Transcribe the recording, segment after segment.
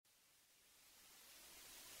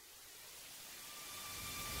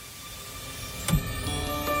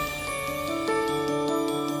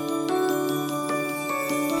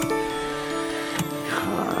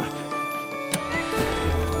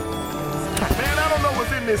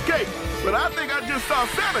in this cake, but I think I just saw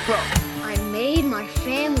Santa Claus. I made my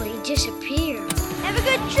family disappear. Have a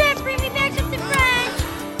good trip. Bring me back something fresh.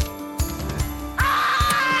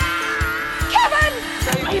 Kevin!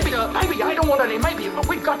 Maybe, I don't want any maybe, but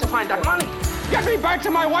we've got to find that money. Get me back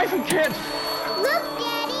to my wife and kids. Look,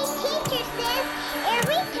 Daddy, teacher says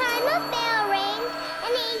every time a bell rings,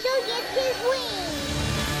 an angel gets his wings.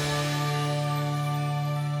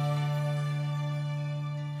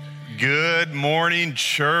 Good morning,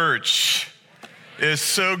 church. It's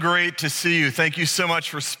so great to see you. Thank you so much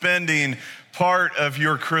for spending part of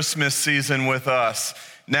your Christmas season with us.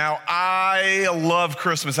 Now, I love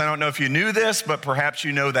Christmas. I don't know if you knew this, but perhaps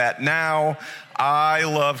you know that now. I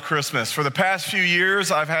love Christmas. For the past few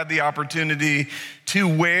years, I've had the opportunity to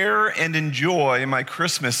wear and enjoy my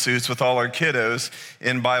Christmas suits with all our kiddos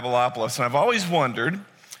in Bibleopolis. And I've always wondered,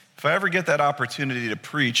 if I ever get that opportunity to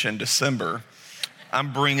preach in December,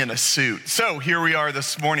 I'm bringing a suit. So here we are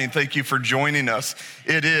this morning. Thank you for joining us.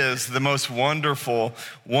 It is the most wonderful,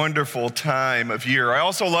 wonderful time of year. I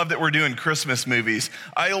also love that we're doing Christmas movies.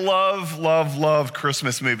 I love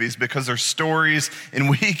Christmas movies because they're stories and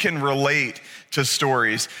we can relate to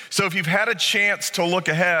stories. So if you've had a chance to look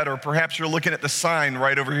ahead, or perhaps you're looking at the sign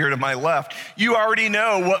right over here to my left, you already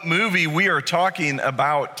know what movie we are talking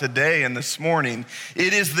about today and this morning.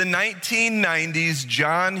 It is the 1990s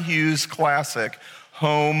John Hughes classic,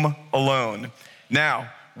 Home Alone. Now,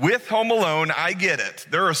 with Home Alone, I get it.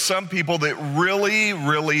 There are some people that really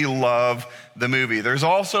love the movie. There's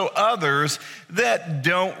also others that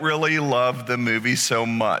don't really love the movie so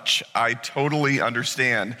much. I totally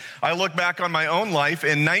understand. I look back on my own life.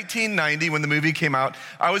 In 1990, when the movie came out,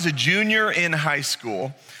 I was a junior in high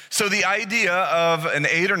school. So the idea of an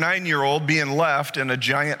 8 or 9-year-old being left in a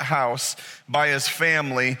giant house by his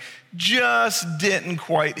family just didn't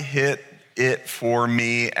quite hit it for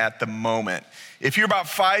me at the moment. If you're about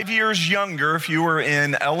 5 years younger, if you were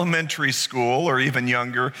in elementary school or even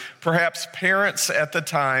younger, perhaps parents at the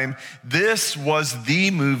time, this was the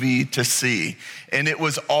movie to see. And it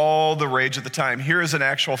was all the rage at the time. Here is an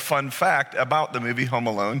actual fun fact about the movie Home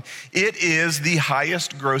Alone. It is the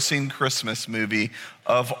highest grossing Christmas movie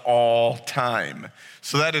of all time.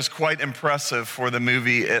 So that is quite impressive for the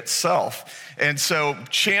movie itself. And so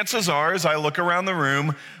chances are, as I look around the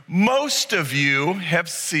room, most of you have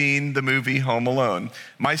seen the movie Home Alone.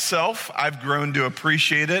 Myself, I've grown to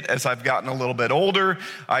appreciate it as I've gotten a little bit older.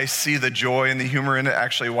 I see the joy and the humor in it.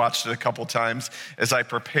 Actually watched it a couple times as I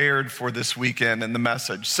prepared for this weekend and the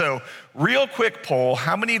message. So real quick poll,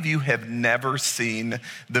 how many of you have never seen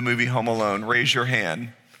the movie Home Alone? Raise your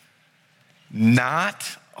hand.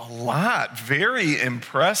 Not a lot. Very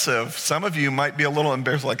impressive. Some of you might be a little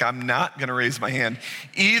embarrassed, like I'm not going to raise my hand.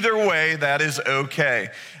 Either way, that is okay.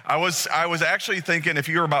 I was actually thinking if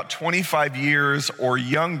you're about 25 years or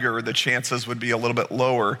younger, the chances would be a little bit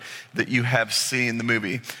lower that you have seen the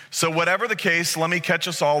movie. So whatever the case, let me catch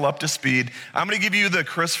us all up to speed. I'm going to give you the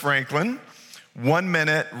Chris Franklin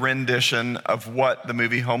 1-minute rendition of what the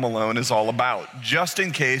movie Home Alone is all about, just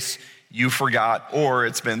in case you forgot, or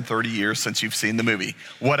it's been 30 years since you've seen the movie,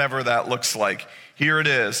 whatever that looks like. Here it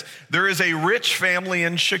is. There is a rich family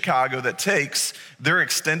in Chicago that takes their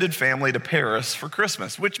extended family to Paris for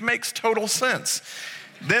Christmas, which makes total sense.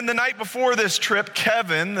 Then the night before this trip,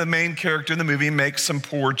 Kevin, the main character in the movie, makes some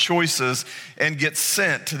poor choices and gets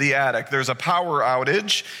sent to the attic. There's a power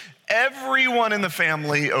outage. Everyone in the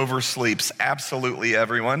family oversleeps, absolutely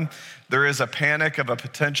everyone. There is a panic of a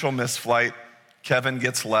potential missed flight. Kevin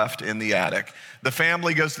gets left in the attic. The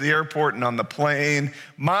family goes to the airport, and on the plane,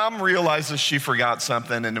 Mom realizes she forgot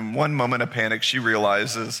something, and in one moment of panic, she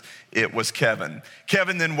realizes it was Kevin.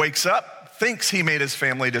 Kevin then wakes up, thinks he made his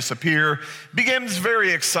family disappear, begins very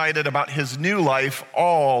excited about his new life,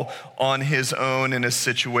 all on his own in his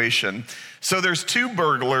situation. So there's 2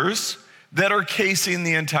 burglars that are casing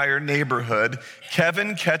the entire neighborhood.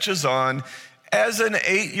 Kevin catches on as an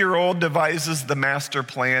 8-year-old devises the master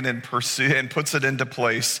plan and puts it into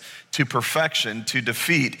place to perfection to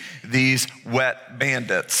defeat these wet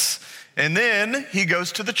bandits. And then he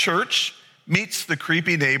goes to the church, meets the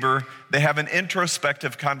creepy neighbor. They have an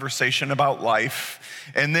introspective conversation about life.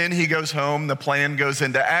 And then he goes home. The plan goes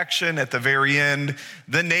into action. At the very end,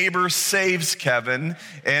 the neighbor saves Kevin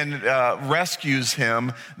and rescues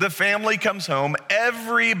him. The family comes home.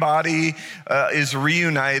 Everybody is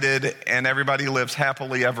reunited, and everybody lives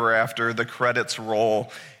happily ever after. The credits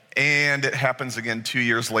roll, and it happens again 2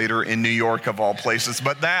 years later in New York, of all places.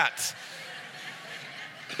 But that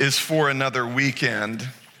is for another weekend.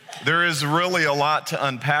 There is really a lot to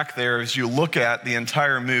unpack there as you look at the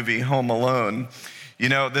entire movie, Home Alone. You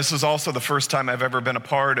know, this is also the first time I've ever been a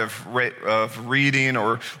part of reading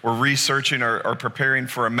or researching or preparing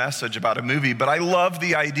for a message about a movie, but I love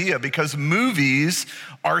the idea because movies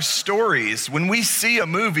are stories. When we see a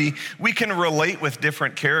movie, we can relate with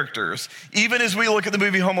different characters. Even as we look at the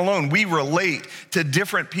movie Home Alone, we relate to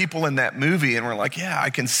different people in that movie, and we're like, yeah, I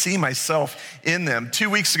can see myself in them. 2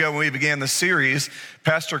 weeks ago when we began the series,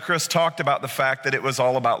 Pastor Chris talked about the fact that it was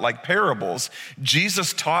all about like parables.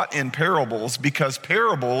 Jesus taught in parables because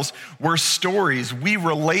parables were stories. We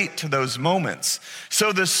relate to those moments.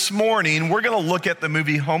 So this morning, we're gonna look at the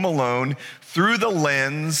movie Home Alone through the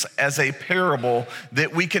lens as a parable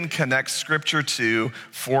that we can connect scripture to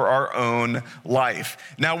for our own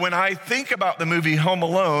life. Now, when I think about the movie Home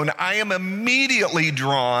Alone, I am immediately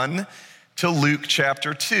drawn to Luke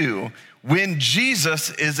chapter 2, when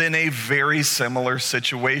Jesus is in a very similar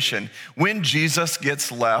situation, when Jesus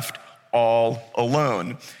gets left all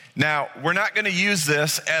alone. Now, we're not gonna use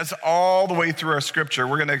this as all the way through our scripture.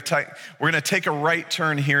 We're gonna take a right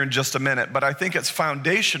turn here in just a minute, but I think it's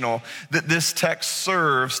foundational that this text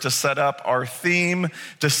serves to set up our theme,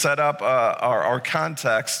 to set up our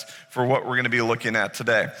context for what we're gonna be looking at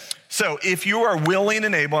today. So if you are willing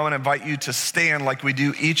and able, I'm gonna invite you to stand like we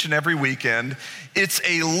do each and every weekend. It's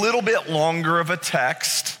a little bit longer of a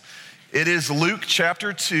text. It is Luke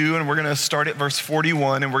chapter 2, and we're gonna start at verse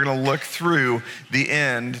 41, and we're gonna look through the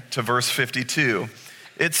end to verse 52.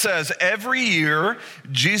 It says, every year,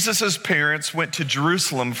 Jesus' parents went to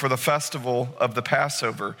Jerusalem for the festival of the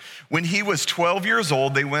Passover. When he was 12 years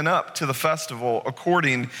old, they went up to the festival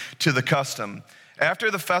according to the custom.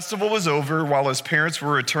 After the festival was over, while his parents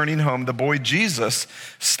were returning home, the boy Jesus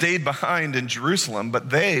stayed behind in Jerusalem, but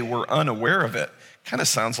they were unaware of it. Kind of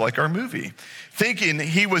sounds like our movie. Thinking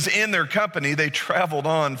he was in their company, they traveled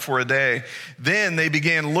on for a day. Then they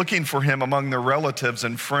began looking for him among their relatives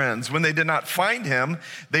and friends. When they did not find him,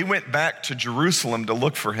 they went back to Jerusalem to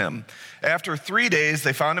look for him. After 3 days,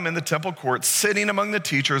 they found him in the temple courts, sitting among the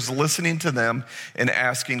teachers, listening to them and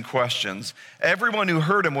asking questions. Everyone who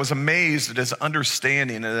heard him was amazed at his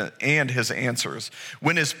understanding and his answers.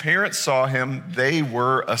 When his parents saw him, they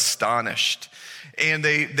were astonished. And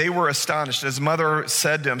they were astonished. His mother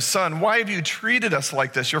said to him, son, why have you treated us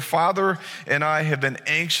like this? Your father and I have been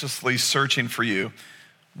anxiously searching for you.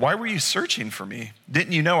 Why were you searching for me?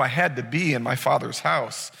 Didn't you know I had to be in my father's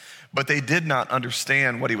house? But they did not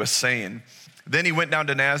understand what he was saying. Then he went down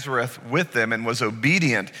to Nazareth with them and was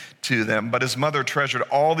obedient to them. But his mother treasured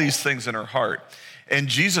all these things in her heart. And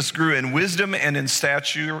Jesus grew in wisdom and in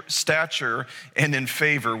stature and in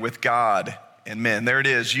favor with God and men. There it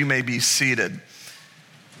is. You may be seated.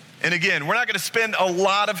 And again, we're not going to spend a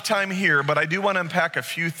lot of time here, but I do want to unpack a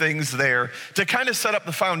few things there to kind of set up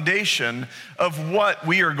the foundation of what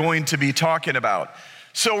we are going to be talking about.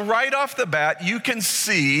 So right off the bat, you can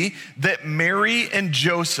see that Mary and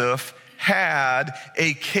Joseph had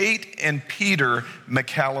a Kate and Peter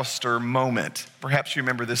McAllister moment. Perhaps you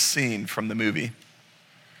remember this scene from the movie.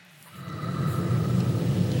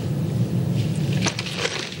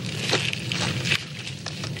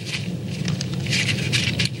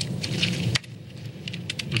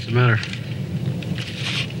 What's the matter?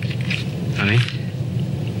 Honey?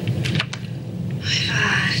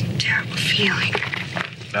 I've a terrible feeling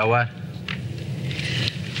About what?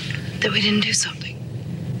 that we didn't do something.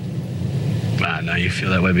 Now you feel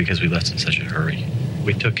that way because we left in such a hurry.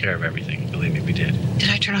 We took care of everything. Believe me, we did. Did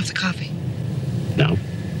I turn off the coffee? No.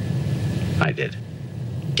 I did.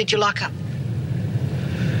 Did you lock up?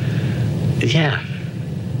 Yeah.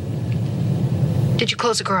 Did you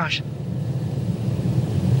close the garage?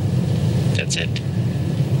 That's it.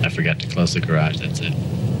 I forgot to close the garage. That's it.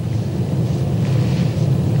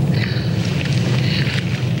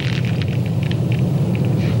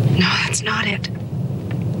 No, that's not it.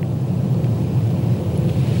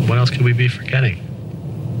 What else could we be forgetting?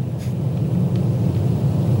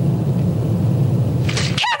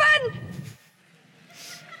 Kevin!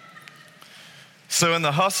 So in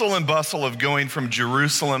the hustle and bustle of going from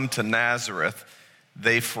Jerusalem to Nazareth,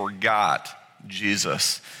 they forgot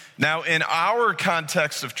Jesus. Now, in our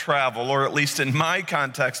context of travel, or at least in my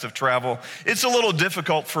context of travel, it's a little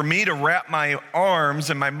difficult for me to wrap my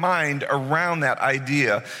arms and my mind around that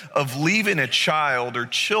idea of leaving a child or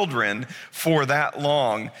children for that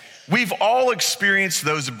long. We've all experienced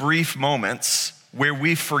those brief moments where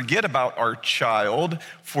we forget about our child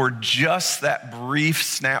for just that brief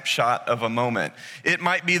snapshot of a moment. It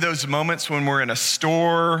might be those moments when we're in a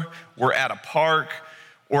store, we're at a park,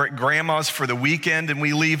 or at grandma's for the weekend and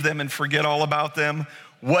we leave them and forget all about them.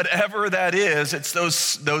 Whatever that is, it's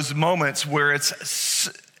those moments where it's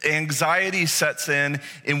anxiety sets in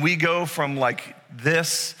and we go from like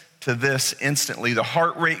this to this instantly. The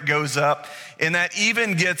heart rate goes up, and that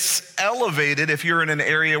even gets elevated if you're in an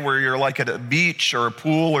area where you're like at a beach or a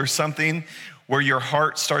pool or something, where your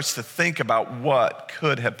heart starts to think about what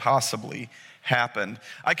could have possibly happened.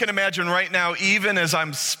 I can imagine right now, even as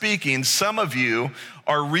I'm speaking, some of you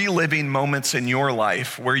are reliving moments in your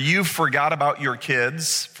life where you forgot about your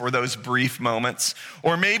kids for those brief moments,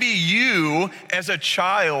 or maybe you as a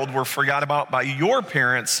child were forgot about by your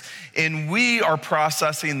parents, and we are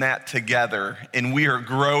processing that together, and we are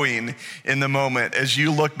growing in the moment as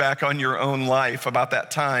you look back on your own life about that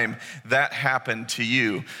time that happened to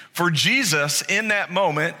you. For Jesus, in that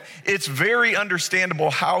moment, it's very understandable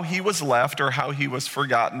how he was left or how he was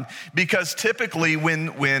forgotten, because typically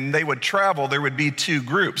when they would travel, there would be two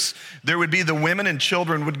groups. There would be the women and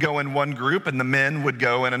children would go in one group, and the men would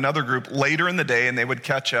go in another group later in the day, and they would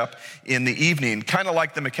catch up in the evening. Kind of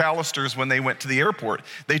like the McAllisters when they went to the airport.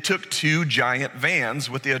 They took two giant vans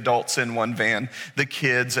with the adults in one van, the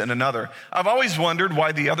kids in another. I've always wondered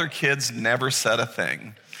why the other kids never said a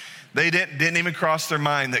thing. They didn't even cross their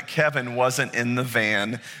mind that Kevin wasn't in the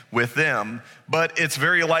van with them. But it's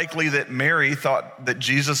very likely that Mary thought that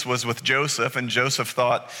Jesus was with Joseph, and Joseph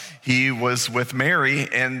thought he was with Mary,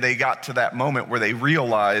 and they got to that moment where they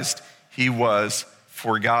realized he was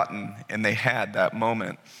forgotten, and they had that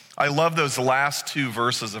moment. I love those last two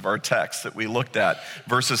verses of our text that we looked at,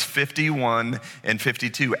 verses 51 and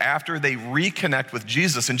 52. After they reconnect with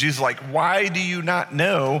Jesus, and Jesus is like, why do you not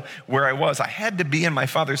know where I was? I had to be in my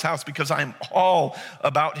Father's house because I'm all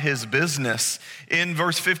about his business. In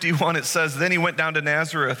verse 51, it says, then he went down to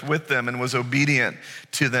Nazareth with them and was obedient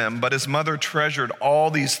to them. But his mother treasured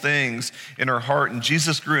all these things in her heart, and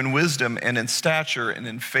Jesus grew in wisdom and in stature and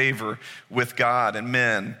in favor with God and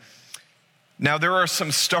men. Now, there are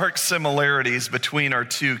some stark similarities between our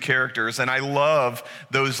two characters, and I love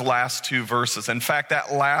those last two verses. In fact,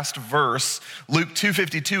 that last verse, Luke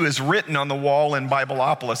 2:52, is written on the wall in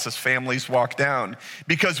Bibleopolis as families walk down,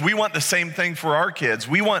 because we want the same thing for our kids.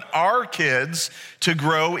 We want our kids to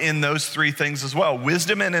grow in those three things as well: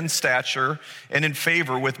 wisdom and in stature and in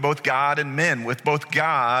favor with both God and men, with both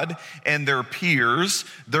God and their peers,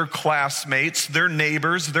 their classmates, their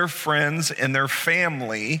neighbors, their friends, and their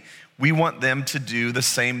family. We want them to do the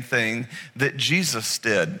same thing that Jesus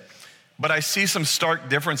did. But I see some stark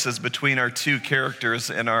differences between our two characters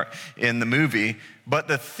in the movie. But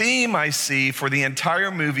the theme I see for the entire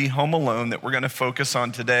movie, Home Alone, that we're going to focus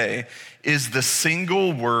on today is the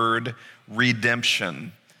single word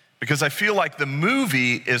redemption. Because I feel like the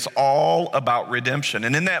movie is all about redemption.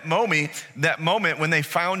 And in that moment when they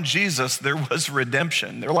found Jesus, there was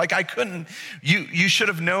redemption. They're like, you should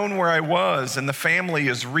have known where I was, and the family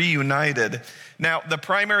is reunited. Now, the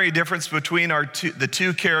primary difference between the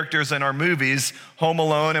two characters in our movies, Home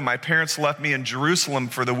Alone and My Parents Left Me in Jerusalem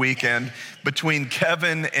for the Weekend, between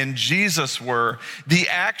Kevin and Jesus were the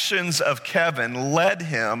actions of Kevin led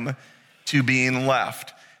him to being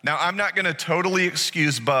left. Now, I'm not going to totally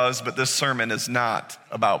excuse Buzz, but this sermon is not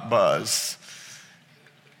about Buzz.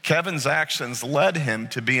 Kevin's actions led him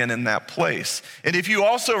to being in that place. And if you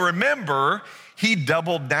also remember, he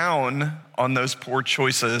doubled down on those poor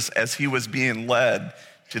choices as he was being led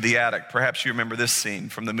to the attic. Perhaps you remember this scene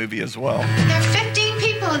from the movie as well. There are 15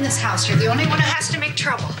 people in this house. You're the only one who has to make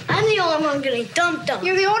trouble. I'm the only one getting dumped on.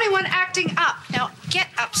 You're the only one acting up. Now, get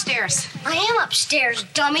upstairs. I am upstairs,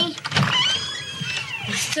 dummy.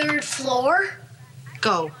 The third floor?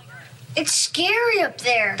 Go. It's scary up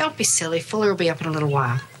there. Don't be silly. Fuller will be up in a little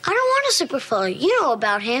while. I don't want a super Fuller. You know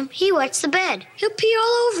about him. He wets the bed. He'll pee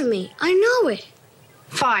all over me. I know it.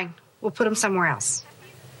 Fine. We'll put him somewhere else.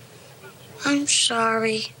 I'm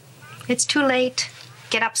sorry. It's too late.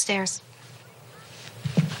 Get upstairs.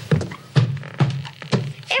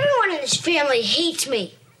 Everyone in this family hates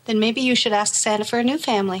me. Then maybe you should ask Santa for a new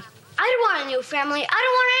family. I don't want a new family. I don't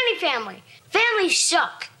want any family. Families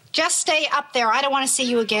suck. Just stay up there. I don't want to see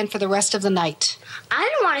you again for the rest of the night. I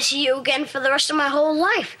don't want to see you again for the rest of my whole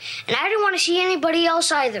life. And I don't want to see anybody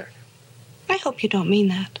else either. I hope you don't mean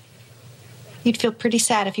that. You'd feel pretty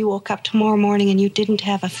sad if you woke up tomorrow morning and you didn't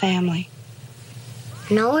have a family.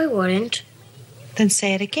 No, I wouldn't. Then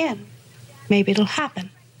say it again. Maybe it'll happen.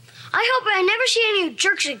 I hope I never see any of you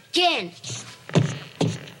jerks again.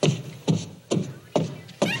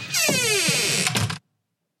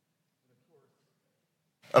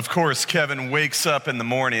 Of course, Kevin wakes up in the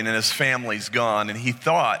morning and his family's gone, and he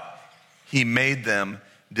thought he made them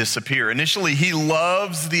disappear. Initially, he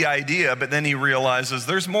loves the idea, but then he realizes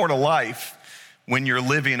there's more to life when you're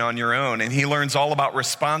living on your own, and he learns all about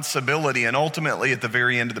responsibility, and ultimately, at the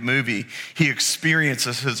very end of the movie, he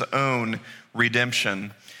experiences his own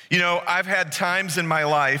redemption. You know, I've had times in my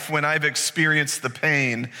life when I've experienced the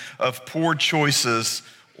pain of poor choices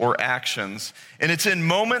or actions. And it's in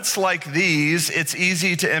moments like these, it's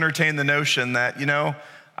easy to entertain the notion that, you know,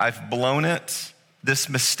 I've blown it. This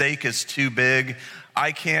mistake is too big.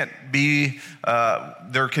 I can't be,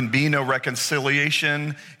 there can be no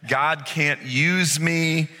reconciliation. God can't use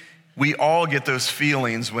me. We all get those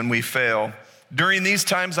feelings when we fail. During these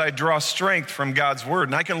times, I draw strength from God's word,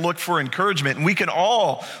 and I can look for encouragement. And we can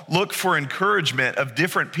all look for encouragement of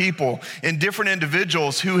different people and different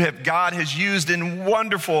individuals who God has used in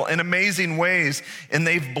wonderful and amazing ways, and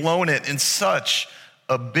they've blown it in such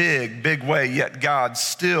a big, big way, yet God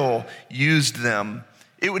still used them.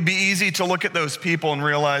 It would be easy to look at those people and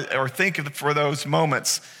realize, or think for those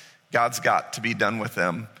moments, God's got to be done with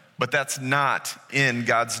them. But that's not in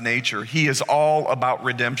God's nature. He is all about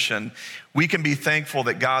redemption. We can be thankful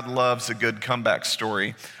that God loves a good comeback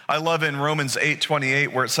story. I love in Romans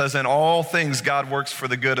 8:28 where it says, in all things God works for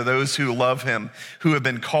the good of those who love him, who have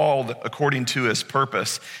been called according to his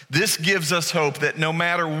purpose. This gives us hope that no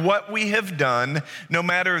matter what we have done, no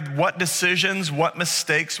matter what decisions, what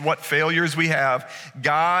mistakes, what failures we have,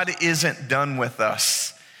 God isn't done with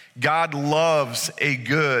us. God loves a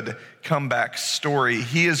good comeback story.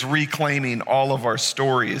 He is reclaiming all of our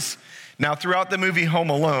stories. Now, throughout the movie Home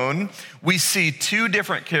Alone, we see two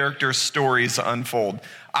different characters' stories unfold.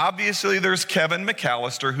 Obviously, there's Kevin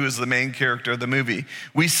McAllister, who is the main character of the movie.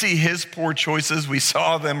 We see his poor choices. We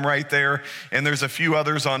saw them right there, and there's a few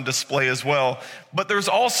others on display as well. But there's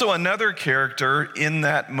also another character in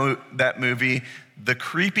that movie, the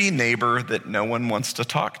creepy neighbor that no one wants to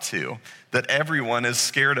talk to, that everyone is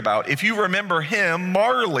scared about. If you remember him,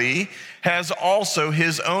 Marley has also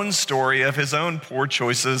his own story of his own poor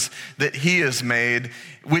choices that he has made,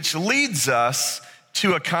 which leads us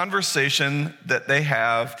to a conversation that they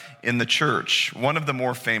have in the church, one of the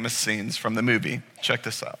more famous scenes from the movie. Check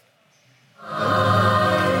this out.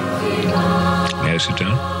 May I sit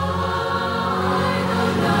down?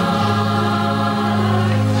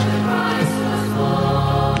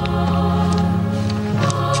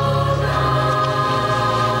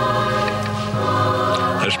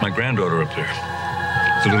 That's my granddaughter up there,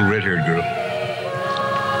 the little red-haired girl.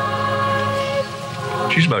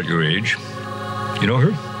 She's about your age. You know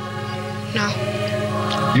her? No.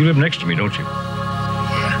 You live next to me, don't you?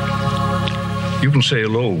 Yeah. You can say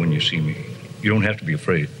hello when you see me. You don't have to be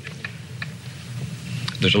afraid.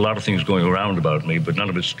 There's a lot of things going around about me, but none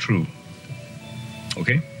of it's true.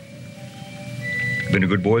 Okay? Been a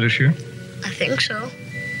good boy this year? I think so.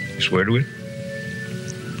 You swear to it?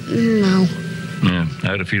 No. Yeah, I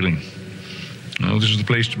had a feeling. No, this is the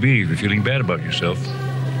place to be if you're feeling bad about yourself.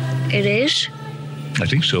 It is? I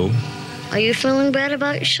think so. Are you feeling bad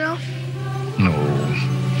about yourself? No.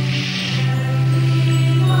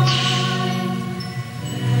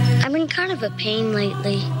 I'm in kind of a pain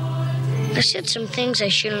lately. I said some things I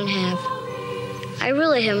shouldn't have. I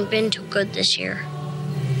really haven't been too good this year.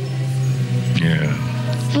 Yeah.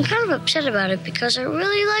 I'm kind of upset about it because I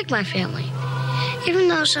really like my family. Even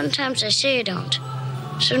though sometimes I say I don't.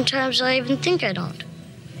 Sometimes I even think I don't.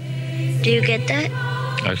 Do you get that?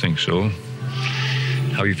 I think so.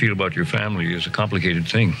 How you feel about your family is a complicated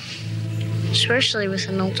thing. Especially with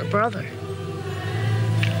an older brother.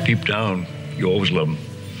 Deep down, you always love them.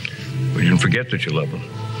 But you can forget that you love them.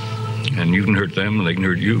 And you can hurt them and they can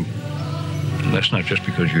hurt you. And that's not just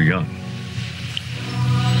because you're young.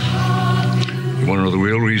 You want to know the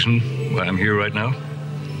real reason why I'm here right now?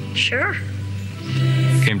 Sure.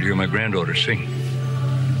 I came to hear my granddaughter sing.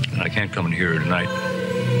 And I can't come and hear her tonight.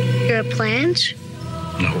 You have plans?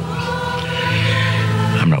 No.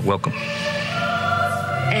 I'm not welcome.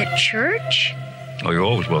 At church? Oh, you're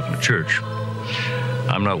always welcome at church.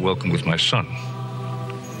 I'm not welcome with my son.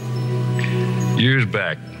 Years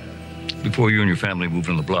back, before you and your family moved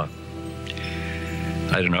on the block,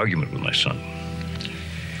 I had an argument with my son.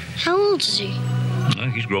 How old is he?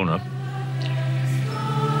 He's grown up.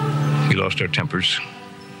 We lost our tempers,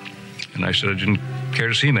 and I said I didn't care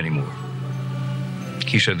to see him anymore.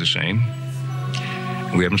 He said the same,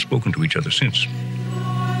 and we haven't spoken to each other since.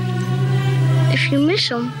 If you miss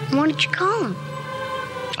him, why don't you call him?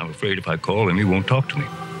 I'm afraid if I call him, he won't talk to me.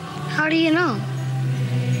 How do you know?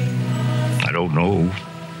 I don't know.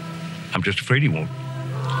 I'm just afraid he won't.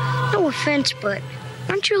 No offense, but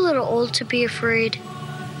aren't you a little old to be afraid?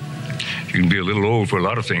 You can be a little old for a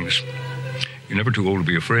lot of things. You're never too old to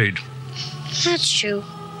be afraid. That's true.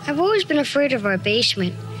 I've always been afraid of our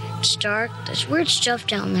basement. It's dark, there's weird stuff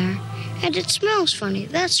down there, and it smells funny,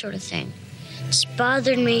 that sort of thing. It's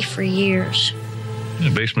bothered me for years. The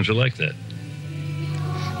basements are like that.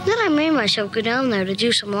 Then I made myself go down there to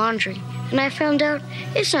do some laundry, and I found out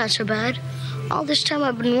it's not so bad. All this time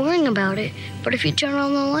I've been worrying about it, but if you turn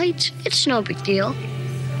on the lights, it's no big deal.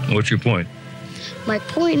 What's your point? My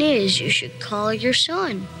point is, you should call your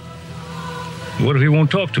son. What if he won't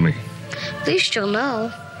talk to me? At least you'll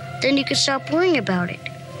know. Then you can stop worrying about it,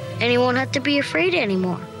 and you won't have to be afraid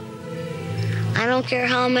anymore. I don't care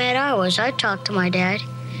how mad I was, I'd talk to my dad,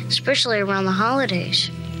 especially around the holidays.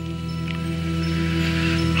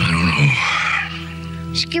 I don't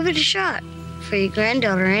know. Just give it a shot, for your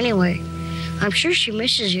granddaughter anyway. I'm sure she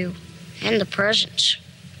misses you, and the presents.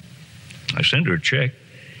 I sent her a check.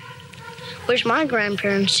 Wish my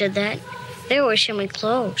grandparents did that. They always send me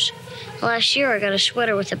clothes. Last year I got a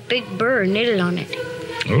sweater with a big bird knitted on it.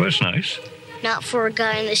 Oh, that's nice. Not for a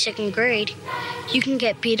guy in the 2nd grade. You can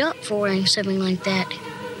get beat up for wearing something like that.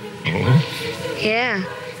 Oh? Yeah.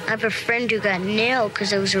 I have a friend who got nailed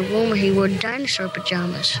because there was a rumor he wore dinosaur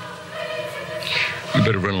pajamas. You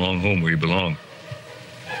better run along home where you belong.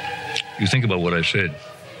 You think about what I said,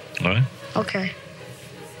 all right? Okay.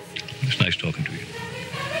 It's nice talking to you.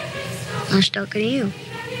 Nice talking to you.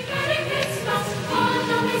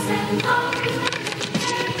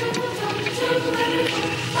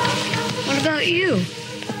 What about you?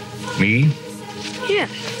 Me? Yeah,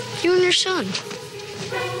 you and your son.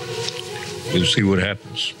 We'll see what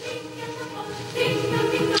happens.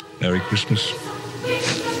 Merry Christmas.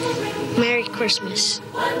 Merry Christmas.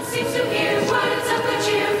 One seems to hear words of good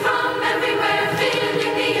cheer from everywhere,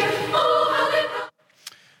 filling the air. Oh, hallelujah.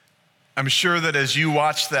 I'm sure that as you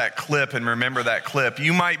watch that clip and remember that clip,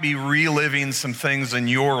 you might be reliving some things in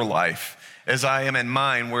your life, as I am in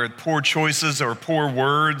mine, where poor choices or poor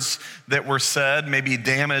words that were said maybe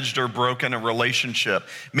damaged or broken a relationship.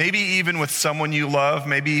 Maybe even with someone you love,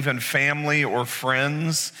 maybe even family or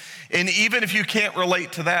friends. And even if you can't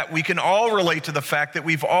relate to that, we can all relate to the fact that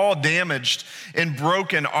we've all damaged and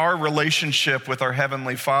broken our relationship with our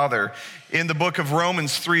Heavenly Father. In the book of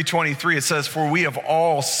Romans 3:23, it says, "For we have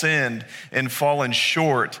all sinned and fallen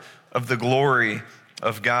short of the glory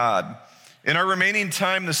of God." In our remaining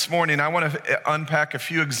time this morning, I want to unpack a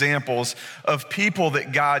few examples of people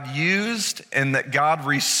that God used and that God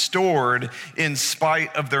restored in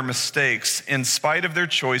spite of their mistakes, in spite of their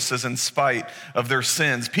choices, in spite of their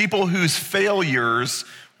sins. People whose failures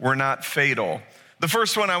were not fatal. The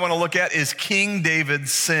first one I want to look at is King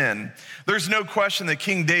David's sin. There's no question that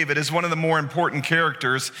King David is one of the more important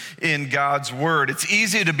characters in God's word. It's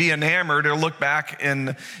easy to be enamored or look back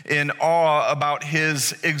in awe about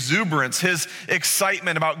his exuberance, his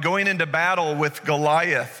excitement about going into battle with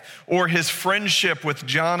Goliath, or his friendship with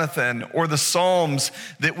Jonathan, or the Psalms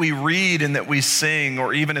that we read and that we sing,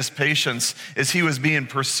 or even his patience as he was being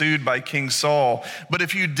pursued by King Saul. But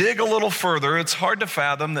if you dig a little further, it's hard to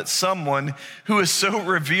fathom that someone who is so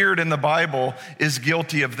revered in the Bible is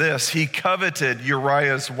guilty of this. He coveted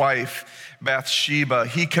Uriah's wife, Bathsheba.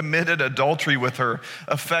 He committed adultery with her,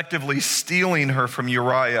 effectively stealing her from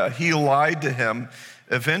Uriah. He lied to him,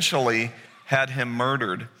 eventually had him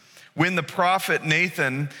murdered. When the prophet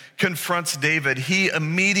Nathan confronts David, he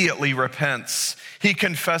immediately repents. He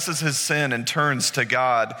confesses his sin and turns to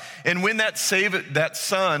God. And when that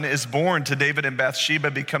son is born to David and Bathsheba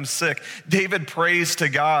becomes sick, David prays to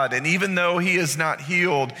God. And even though he is not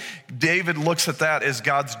healed, David looks at that as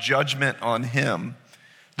God's judgment on him.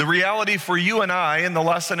 The reality for you and I, and the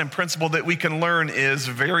lesson and principle that we can learn, is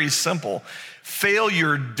very simple.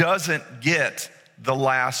 Failure doesn't get the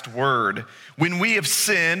last word. When we have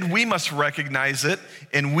sinned, we must recognize it,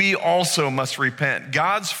 and we also must repent.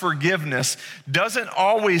 God's forgiveness doesn't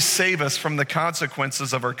always save us from the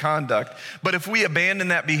consequences of our conduct, but if we abandon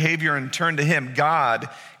that behavior and turn to Him, God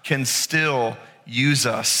can still use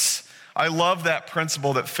us. I love that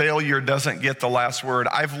principle that failure doesn't get the last word.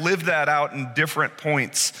 I've lived that out in different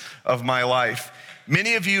points of my life.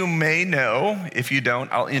 Many of you may know, if you don't,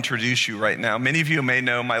 I'll introduce you right now. Many of you may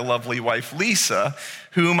know my lovely wife, Lisa,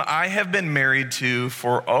 whom I have been married to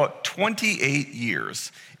for 28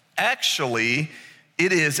 years. Actually,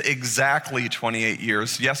 it is exactly 28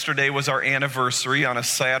 years. Yesterday was our anniversary on a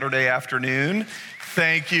Saturday afternoon.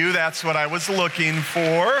 Thank you, that's what I was looking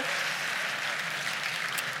for.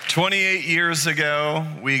 28 years ago,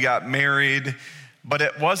 we got married. But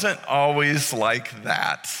it wasn't always like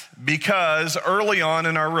that, because early on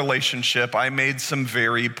in our relationship, I made some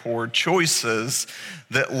very poor choices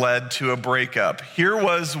that led to a breakup. Here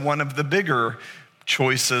was one of the bigger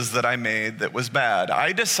choices that I made that was bad.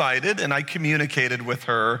 I decided, and I communicated with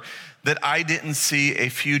her, that I didn't see a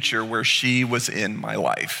future where she was in my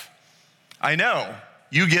life. I know,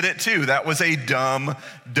 you get it too. That was a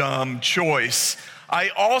dumb choice. I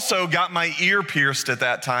also got my ear pierced at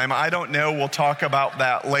that time. I don't know, we'll talk about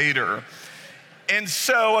that later. And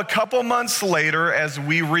so a couple months later, as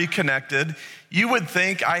we reconnected, you would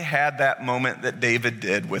think I had that moment that David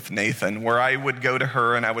did with Nathan, where I would go to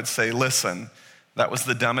her and I would say, listen, that was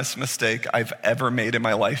the dumbest mistake I've ever made in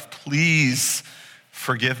my life. Please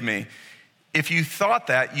forgive me. If you thought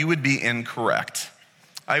that, you would be incorrect.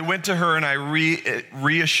 I went to her and I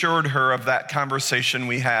reassured her of that conversation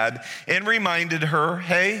we had and reminded her,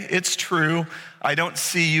 hey, it's true. I don't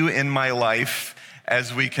see you in my life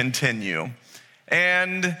as we continue.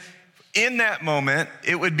 And in that moment,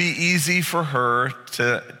 it would be easy for her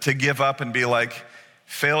to give up and be like,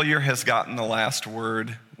 failure has gotten the last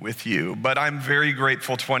word with you. But I'm very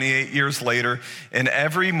grateful 28 years later, and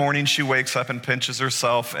every morning she wakes up and pinches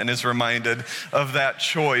herself and is reminded of that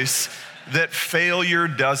choice that failure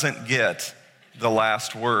doesn't get the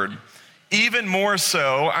last word. Even more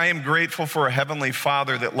so, I am grateful for a Heavenly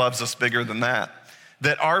Father that loves us bigger than that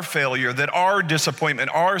our failure, that our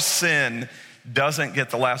disappointment, our sin doesn't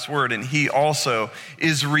get the last word, and He also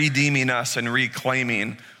is redeeming us and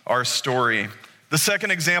reclaiming our story. The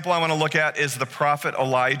second example I want to look at is the prophet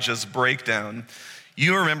Elijah's breakdown.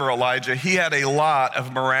 You remember Elijah, he had a lot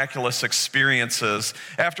of miraculous experiences.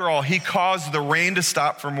 After all, he caused the rain to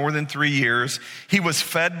stop for more than 3 years. He was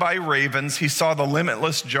fed by ravens. He saw the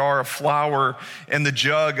limitless jar of flour and the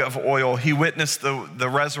jug of oil. He witnessed the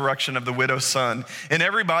resurrection of the widow's son. And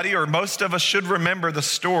everybody, or most of us, should remember the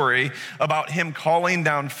story about him calling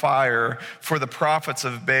down fire for the prophets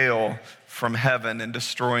of Baal from heaven and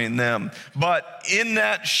destroying them. But in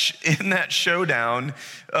that showdown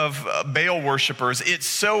of Baal worshipers, it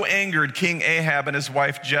so angered King Ahab and his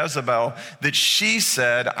wife Jezebel that she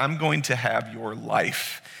said, I'm going to have your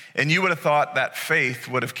life. And you would have thought that faith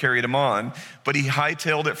would have carried him on, but he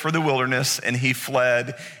hightailed it for the wilderness and he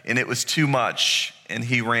fled, and it was too much and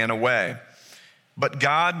he ran away. But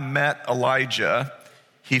God met Elijah.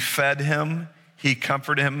 He fed him, He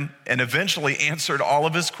comforted him, and eventually answered all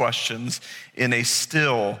of his questions in a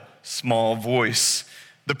still small voice.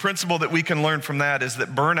 The principle that we can learn from that is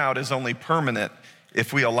that burnout is only permanent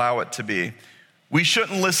if we allow it to be. We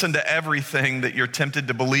shouldn't listen to everything that you're tempted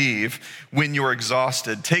to believe when you're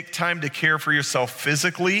exhausted. Take time to care for yourself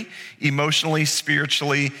physically, emotionally,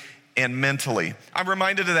 spiritually, and mentally. I'm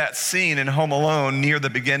reminded of that scene in Home Alone near the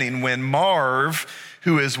beginning when Marv,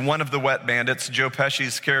 who is one of the wet bandits, Joe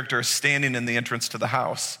Pesci's character, is standing in the entrance to the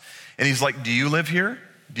house. And he's like, do you live here?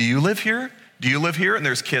 Do you live here? Do you live here? And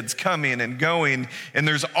there's kids coming and going, and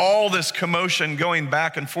there's all this commotion going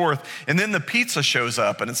back and forth. And then the pizza shows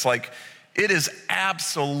up, and it's like, it is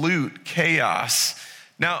absolute chaos.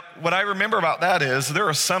 Now, what I remember about that is there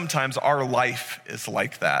are sometimes our life is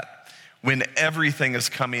like that, when everything is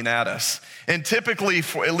coming at us. And typically,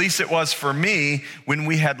 at least it was for me, when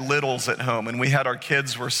we had littles at home and we had our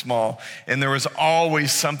kids were small and there was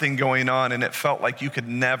always something going on and it felt like you could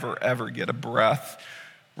never, ever get a breath.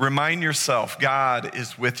 Remind yourself, God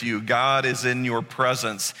is with you. God is in your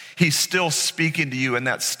presence. He's still speaking to you in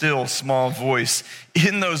that still small voice.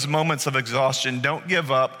 In those moments of exhaustion, don't give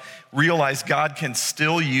up. Realize God can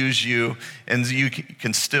still use you, and He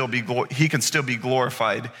can still be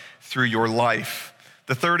glorified through your life.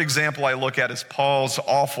 The third example I look at is Paul's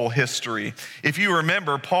awful history. If you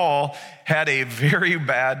remember, Paul had a very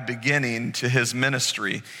bad beginning to his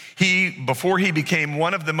ministry. Before he became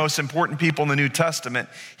one of the most important people in the New Testament,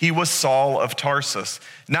 he was Saul of Tarsus.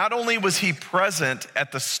 Not only was he present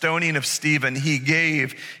at the stoning of Stephen, he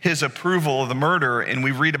gave his approval of the murder, and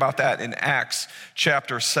we read about that in Acts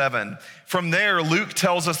chapter 7. From there, Luke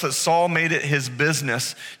tells us that Saul made it his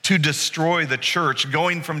business to destroy the church,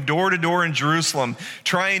 going from door to door in Jerusalem,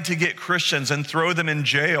 trying to get Christians and throw them in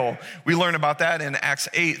jail. We learn about that in Acts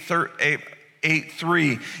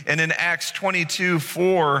 8:3. And in Acts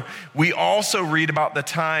 22:4, we also read about the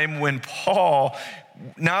time when Paul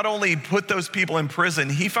not only put those people in prison,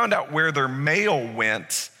 he found out where their mail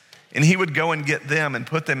went, and he would go and get them and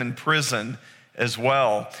put them in prison as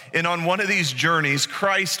well. And on one of these journeys,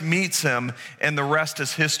 Christ meets him, and the rest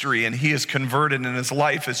is history, and he is converted, and his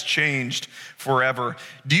life is changed forever.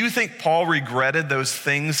 Do you think Paul regretted those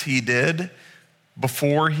things he did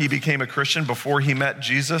before he became a Christian, before he met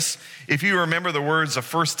Jesus? If you remember the words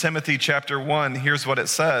of 1 Timothy chapter 1, here's what it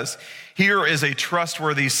says. Here is a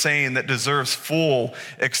trustworthy saying that deserves full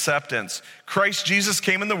acceptance. Christ Jesus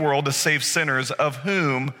came in the world to save sinners, of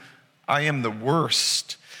whom I am the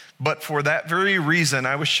worst. But for that very reason,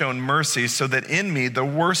 I was shown mercy, so that in me, the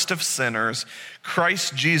worst of sinners,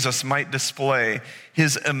 Christ Jesus might display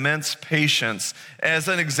his immense patience as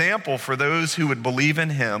an example for those who would believe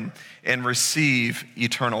in him and receive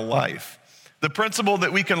eternal life. The principle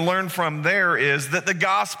that we can learn from there is that the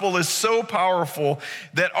gospel is so powerful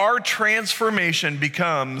that our transformation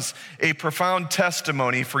becomes a profound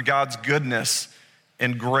testimony for God's goodness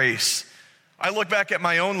and grace. I look back at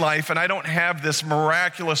my own life and I don't have this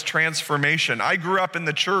miraculous transformation. I grew up in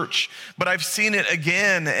the church, but I've seen it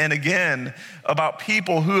again and again about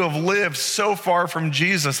people who have lived so far from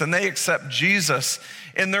Jesus and they accept Jesus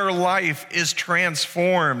and their life is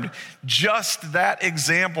transformed. Just that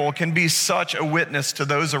example can be such a witness to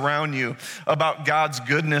those around you about God's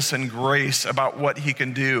goodness and grace, about what he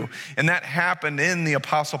can do. And that happened in the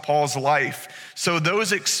Apostle Paul's life. So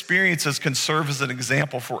those experiences can serve as an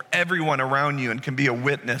example for everyone around you and can be a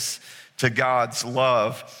witness to God's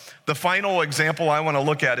love. The final example I want to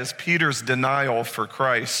look at is Peter's denial for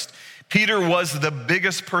Christ. Peter was the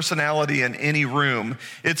biggest personality in any room.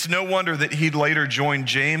 It's no wonder that he'd later join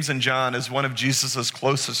James and John as one of Jesus's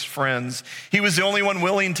closest friends. He was the only one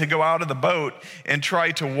willing to go out of the boat and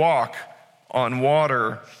try to walk on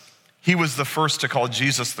water. He was the first to call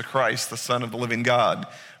Jesus the Christ, the Son of the living God.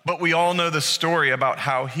 But we all know the story about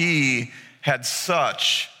how he had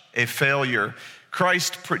such a failure.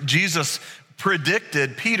 Jesus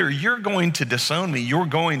predicted, Peter, you're going to disown me. You're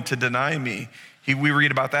going to deny me. We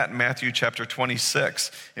read about that in Matthew chapter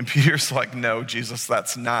 26. And Peter's like, no, Jesus,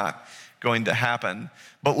 that's not going to happen.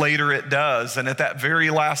 But later it does. And at that very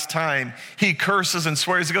last time, he curses and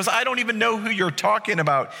swears. He goes, I don't even know who you're talking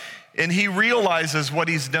about. And he realizes what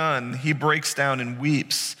he's done. He breaks down and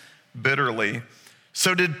weeps bitterly.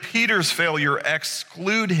 So did Peter's failure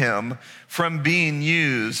exclude him from being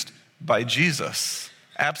used by Jesus?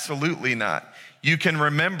 Absolutely not. You can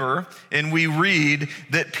remember, and we read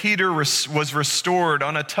that Peter was restored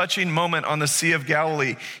on a touching moment on the Sea of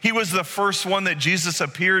Galilee. He was the first one that Jesus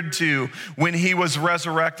appeared to when he was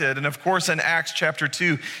resurrected. And of course, in Acts chapter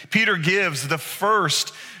 2, Peter gives the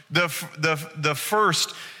first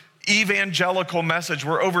evangelical message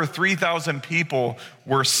where over 3,000 people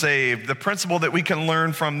were saved. The principle that we can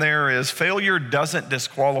learn from there is failure doesn't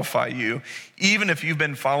disqualify you, even if you've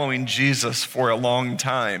been following Jesus for a long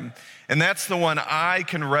time. And that's the one I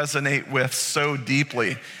can resonate with so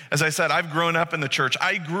deeply. As I said, I've grown up in the church.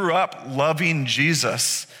 I grew up loving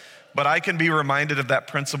Jesus, but I can be reminded of that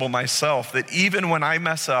principle myself, that even when I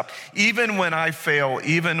mess up, even when I fail,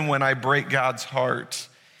 even when I break God's heart,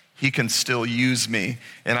 he can still use me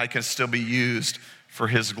and I can still be used for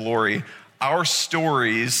his glory. Our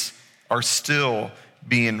stories are still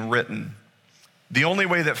being written. The only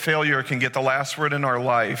way that failure can get the last word in our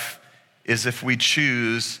life is if we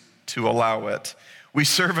choose to allow it. We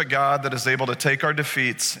serve a God that is able to take our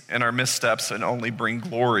defeats and our missteps and only bring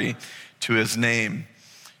glory to his name.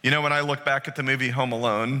 You know, when I look back at the movie Home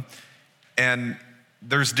Alone, and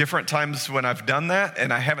there's different times when I've done that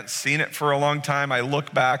and I haven't seen it for a long time, I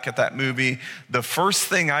look back at that movie, the first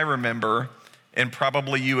thing I remember, and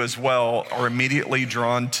probably you as well, are immediately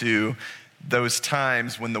drawn to those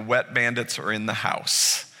times when the wet bandits are in the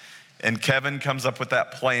house. And Kevin comes up with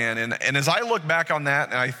that plan. And as I look back on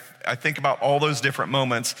that and I think about all those different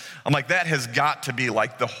moments, I'm like, that has got to be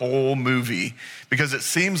like the whole movie, because it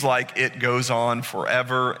seems like it goes on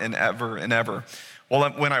forever and ever and ever. Well,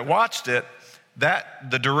 when I watched it,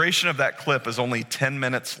 the duration of that clip is only 10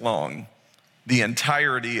 minutes long. The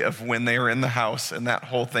entirety of when they are in the house and that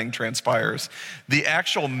whole thing transpires. The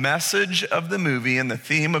actual message of the movie and the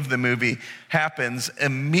theme of the movie happens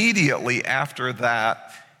immediately after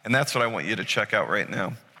that. And that's what I want you to check out right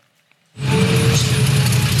now.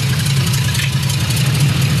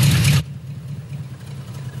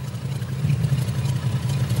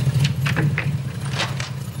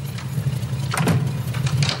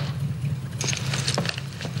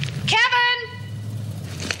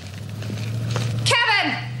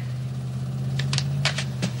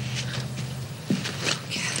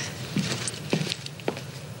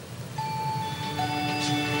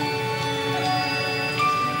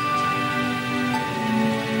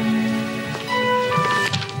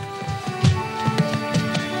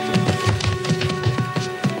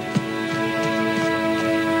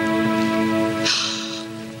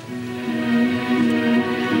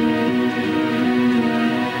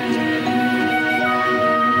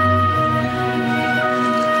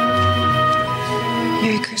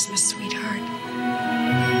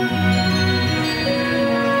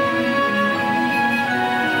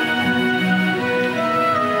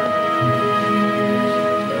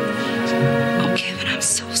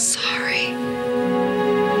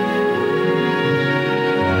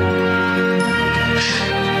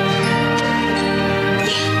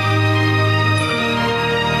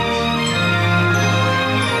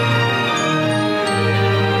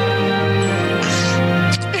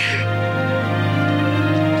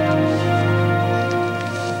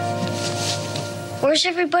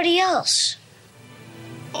 everybody else?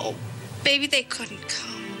 Oh, baby, they couldn't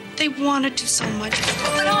come. They wanted to so much.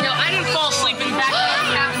 No, I didn't fall asleep in the back of the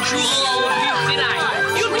cab and drool all over you, did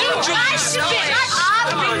I? You do, Julie. Shut up.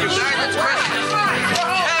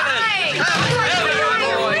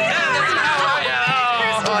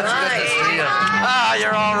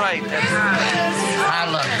 You're all right. I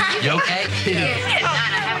love you. You okay?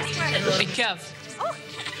 Hey, Kev.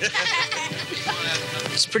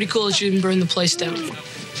 It's pretty cool that you didn't burn the place down. Kids,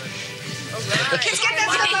 get that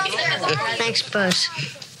stuff out there. Thanks, Buzz.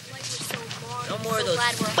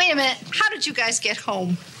 Wait a minute. How did you guys get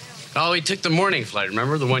home? Oh, we took the morning flight.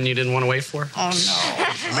 Remember the one you didn't want to wait for? Oh,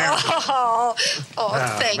 no.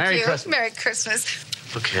 Thank Merry you. Christmas. Merry Christmas.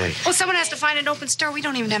 Okay. Well, someone has to find an open store. We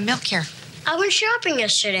don't even have milk here. I went shopping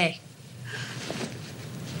yesterday.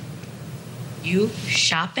 You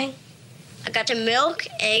shopping? I got the milk,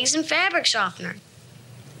 eggs, and fabric softener.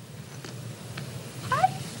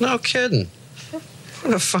 No kidding.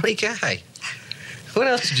 What a funny guy. What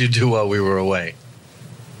else did you do while we were away?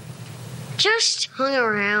 Just hung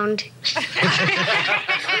around.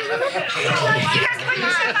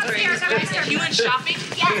 You went shopping?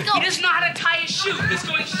 Yeah, go. He doesn't know how to tie his shoe. He's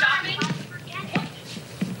going shopping?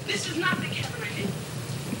 This is not the Kevin I knew.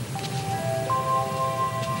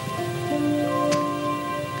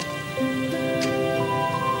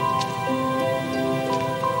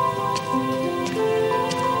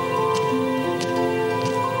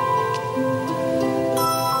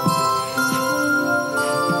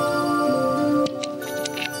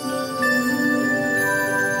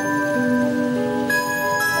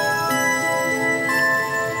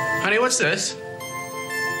 Honey, what's this?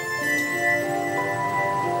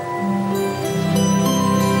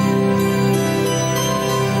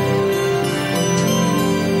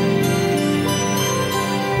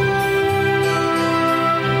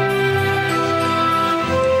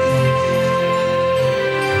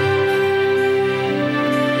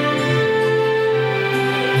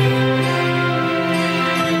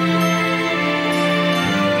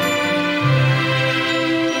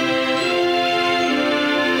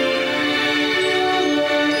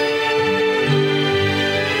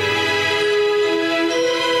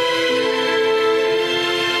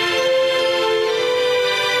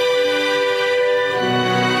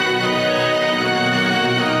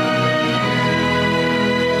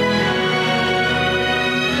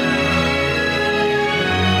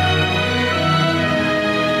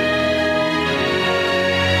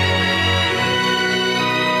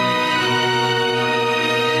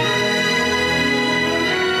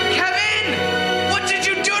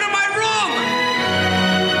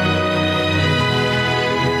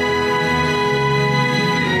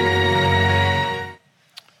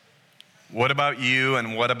 What about you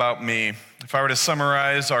and what about me? If I were to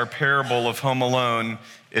summarize our parable of Home Alone,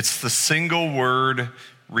 it's the single word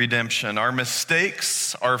redemption. Our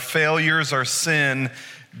mistakes, our failures, our sin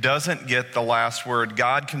doesn't get the last word.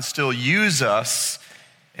 God can still use us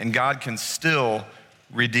and God can still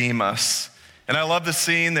redeem us. And I love the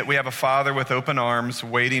scene that we have a Father with open arms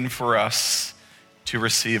waiting for us to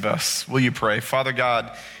receive us. Will you pray? Father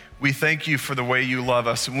God, we thank you for the way you love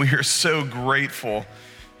us, and we are so grateful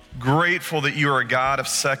that you are a God of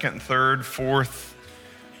second, third, fourth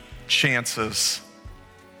chances,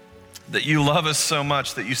 that you love us so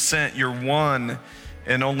much that you sent your one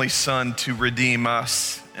and only Son to redeem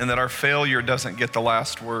us, and that our failure doesn't get the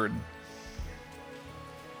last word.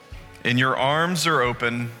 And your arms are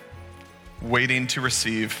open, waiting to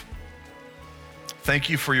receive. Thank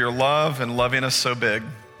you for your love and loving us so big.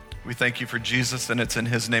 We thank you for Jesus, and it's in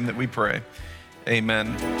his name that we pray.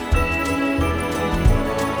 Amen.